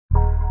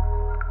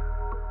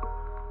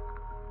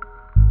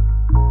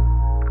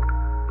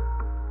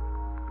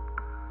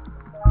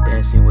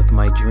dancing with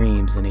my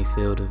dreams in a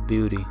field of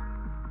beauty.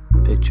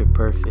 Picture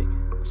perfect,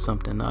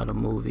 something out of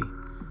movie.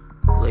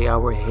 Lay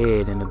our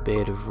head in a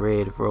bed of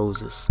red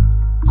roses,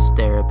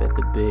 stare up at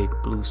the big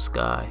blue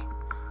sky.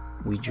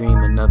 We dream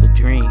another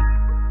dream.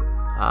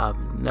 I've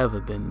never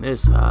been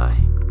this high.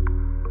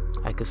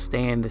 I could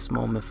stay in this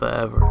moment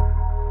forever.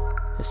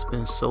 It's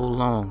been so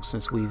long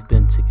since we've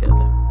been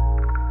together.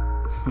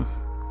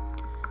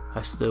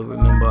 I still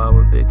remember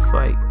our big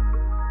fight.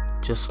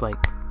 Just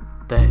like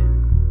that,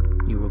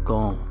 you were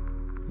gone,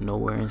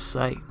 nowhere in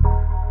sight.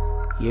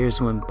 Years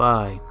went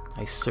by,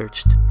 I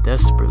searched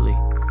desperately,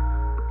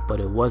 but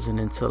it wasn't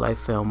until I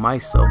found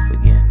myself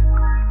again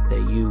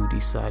that you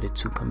decided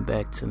to come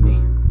back to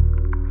me.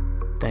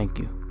 Thank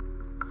you.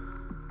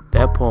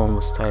 That poem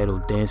was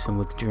titled Dancing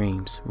with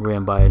Dreams,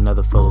 written by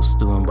another fellow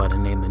student by the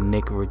name of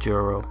Nick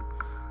Ruggiero.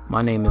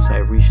 My name is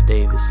Hyresh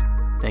Davis.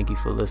 Thank you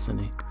for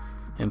listening.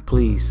 And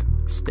please,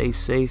 stay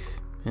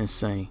safe and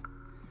sane.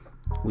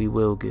 We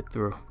will get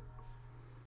through.